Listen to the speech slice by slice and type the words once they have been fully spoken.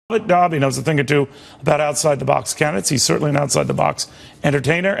Robert Davi knows a thing or two about outside-the-box candidates. He's certainly an outside-the-box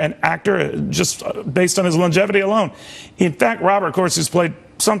entertainer and actor, just based on his longevity alone. In fact, Robert, of course, who's played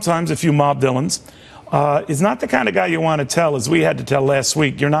sometimes a few mob villains, is not the kind of guy you want to tell, as we had to tell last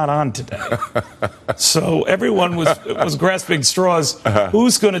week, you're not on today. So everyone was grasping straws.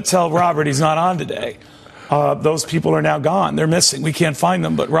 Who's going to tell Robert he's not on today? Those people are now gone. They're missing. We can't find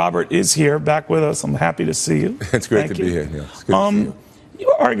them. But Robert is here, back with us. I'm happy to see you. It's great to be here, Neil. It's good to see you.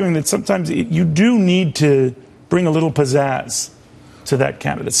 You're arguing that sometimes you do need to bring a little pizzazz to that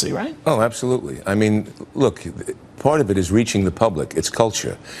candidacy, right? Oh, absolutely. I mean, look, part of it is reaching the public. It's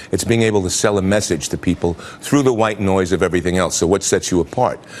culture. It's being able to sell a message to people through the white noise of everything else. So what sets you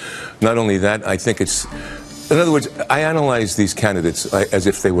apart? Not only that, I think it's... In other words, I analyze these candidates as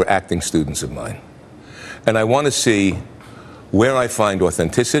if they were acting students of mine. And I want to see where I find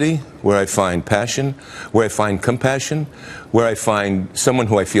authenticity, where I find passion, where I find compassion, where I find someone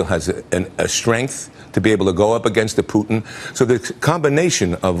who I feel has a strength to be able to go up against a Putin. So the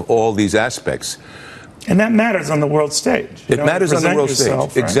combination of all these aspects. And that matters on the world stage. It matters on the world stage.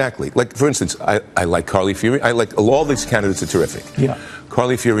 Right? Exactly. Like, for instance, I like Carly Fiorina. I like all these candidates are terrific. Yeah.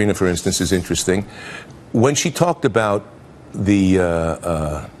 Carly Fiorina, for instance, is interesting. When she talked about the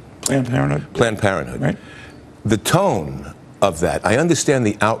Planned Parenthood. Right. The tone of that, I understand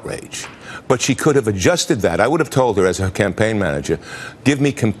the outrage, but she could have adjusted that. I would have told her as her campaign manager, give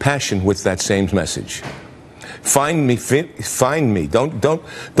me compassion with that same message. Find me. Don't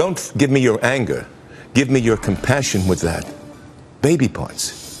give me your anger. Give me your compassion with that. Baby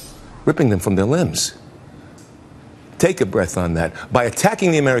parts, ripping them from their limbs. Take a breath on that. By attacking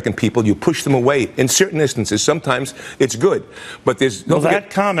the American people, you push them away. In certain instances, sometimes it's good. But there's... Well,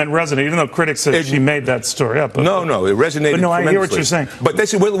 that comment resonated, even though critics said she made that story up. No, it resonated. But no, I hear what you're saying. But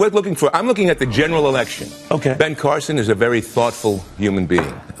this is what we're looking for. I'm looking at the general election. Okay. Ben Carson is a very thoughtful human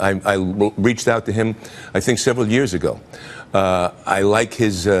being. I reached out to him, I think, several years ago. I like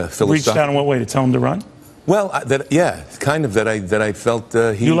his philosophy. Reached out in what way? To tell him to run? Well, kind of that I felt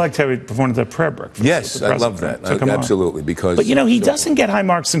he... You liked how he performed at that prayer breakfast. Yes, I love that. Absolutely, because... But, you know, he doesn't get high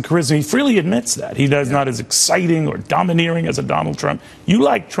marks in charisma. He freely admits that. He does not as exciting or domineering as a Donald Trump. You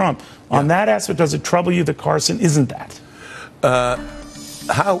like Trump. On that aspect, does it trouble you that Carson isn't that?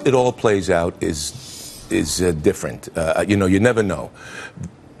 How it all plays out is different. You know, you never know.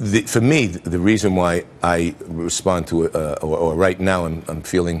 For me, the reason why I respond to, or right now I'm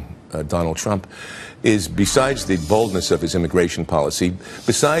feeling Donald Trump, is besides the boldness of his immigration policy,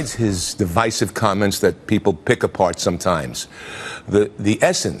 besides his divisive comments that people pick apart sometimes, the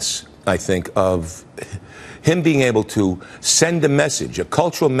essence, I think, of him being able to send a message, a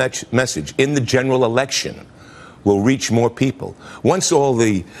cultural message in the general election will reach more people. Once they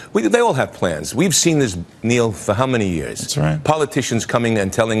all have plans. We've seen this, Neil, for how many years? That's right. Politicians coming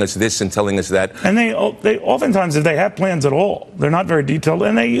and telling us this and telling us that. And they oftentimes, if they have plans at all, they're not very detailed,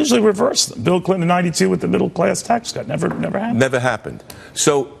 and they usually reverse them. Bill Clinton in '92 with the middle-class tax cut never happened. Never happened.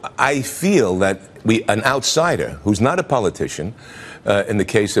 So I feel that an outsider who's not a politician, in the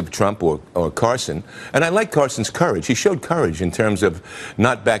case of Trump or Carson, and I like Carson's courage. He showed courage in terms of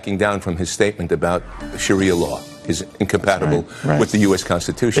not backing down from his statement about Sharia law is incompatible with the U.S.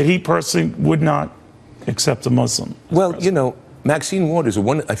 Constitution. That he personally would not accept a Muslim. Well, you know, Maxine Waters,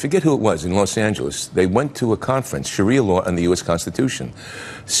 I forget who it was, in Los Angeles, they went to a conference, Sharia law and the U.S. Constitution,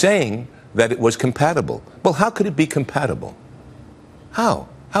 saying that it was compatible. Well, how could it be compatible? How?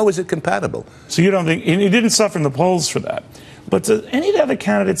 How is it compatible? So you don't think, and he didn't suffer in the polls for that. But to any of the other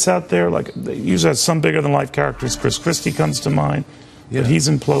candidates out there, like they usually have some bigger-than-life characters. Chris Christie comes to mind, but he's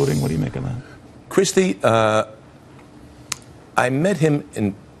imploding. What do you make of that? Christie, I met him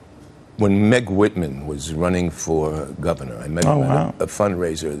when Meg Whitman was running for governor. I met him at a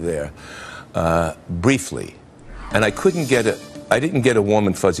fundraiser there briefly, and I didn't get a warm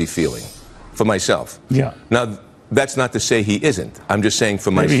and fuzzy feeling for myself. Yeah. Now, that's not to say he isn't. I'm just saying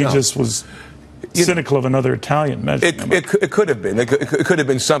for myself. Maybe he just was cynical of another Italian measure. It could have been. It could have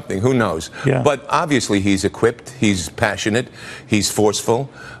been something. Who knows? Yeah. But obviously he's equipped. He's passionate. He's forceful.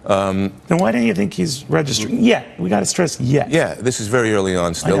 Then why don't you think he's registering? Yet. We got to stress yet. Yeah, this is very early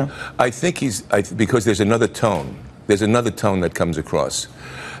on still. I think because there's another tone. There's another tone that comes across.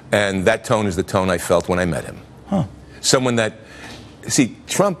 And that tone is the tone I felt when I met him. Huh. Someone that, see,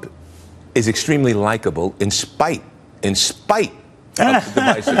 Trump is extremely likable in spite of the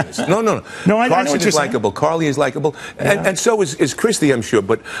divisiveness. No. Carson is likable. Carly is likable, and so is Christie, I'm sure.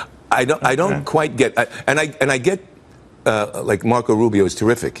 But I don't quite get. And I get like Marco Rubio is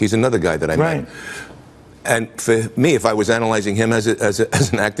terrific. He's another guy that I met. And for me, if I was analyzing him as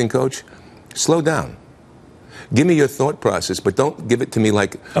an acting coach, slow down. Give me your thought process, but don't give it to me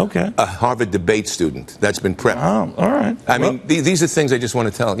like a Harvard debate student that's been prepped. Oh, all right. I mean, these are things I just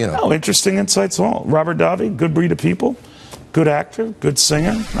want to tell, you know. Oh, interesting insights all. Robert Davi, good breed of people, good actor, good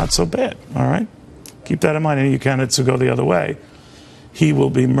singer, not so bad, all right? Keep that in mind. Any of you candidates who go the other way, he will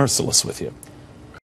be merciless with you.